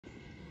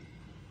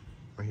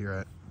We're here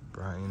at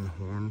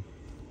Horne.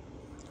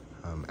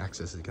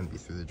 Access is going to be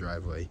through the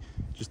driveway.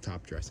 Just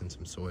top dressing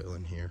some soil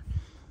in here.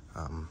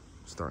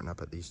 Starting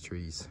up at these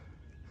trees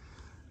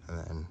and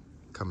then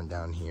coming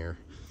down here.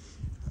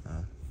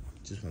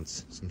 Just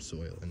wants some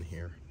soil in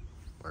here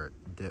where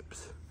it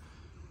dips.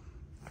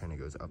 Kind of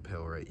goes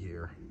uphill right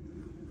here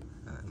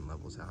and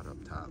levels out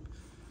up top.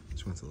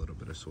 Just wants a little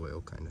bit of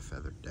soil kind of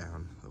feathered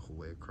down the whole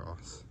way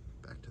across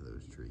back to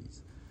those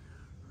trees.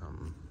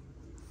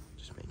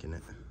 Just making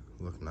it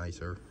look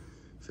nicer,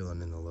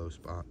 filling in the low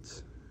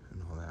spots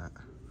and all that.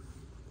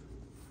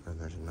 And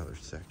there's another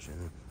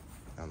section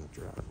down the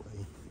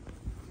driveway.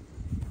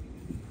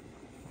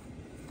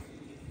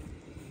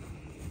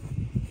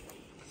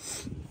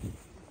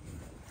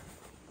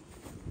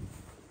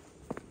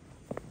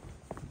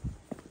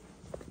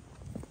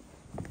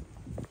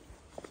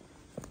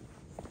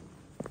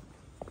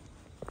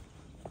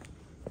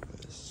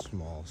 This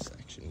small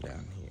section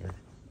down here.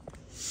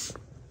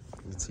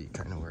 You can see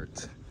kind of where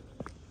it's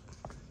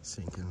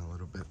sinking a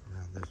little bit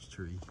around this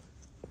tree.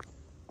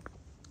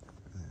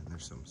 And then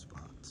there's some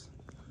spots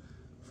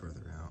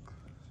further out.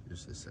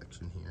 Just this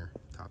section here,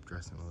 top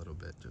dressing a little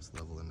bit, just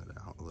leveling it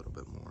out a little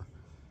bit more.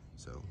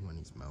 So when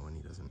he's mowing,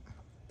 he doesn't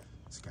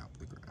scalp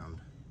the ground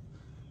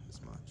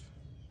as much.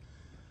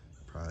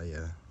 Probably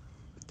a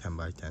 10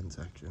 by 10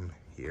 section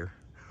here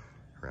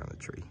around the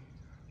tree.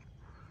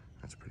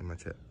 That's pretty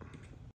much it.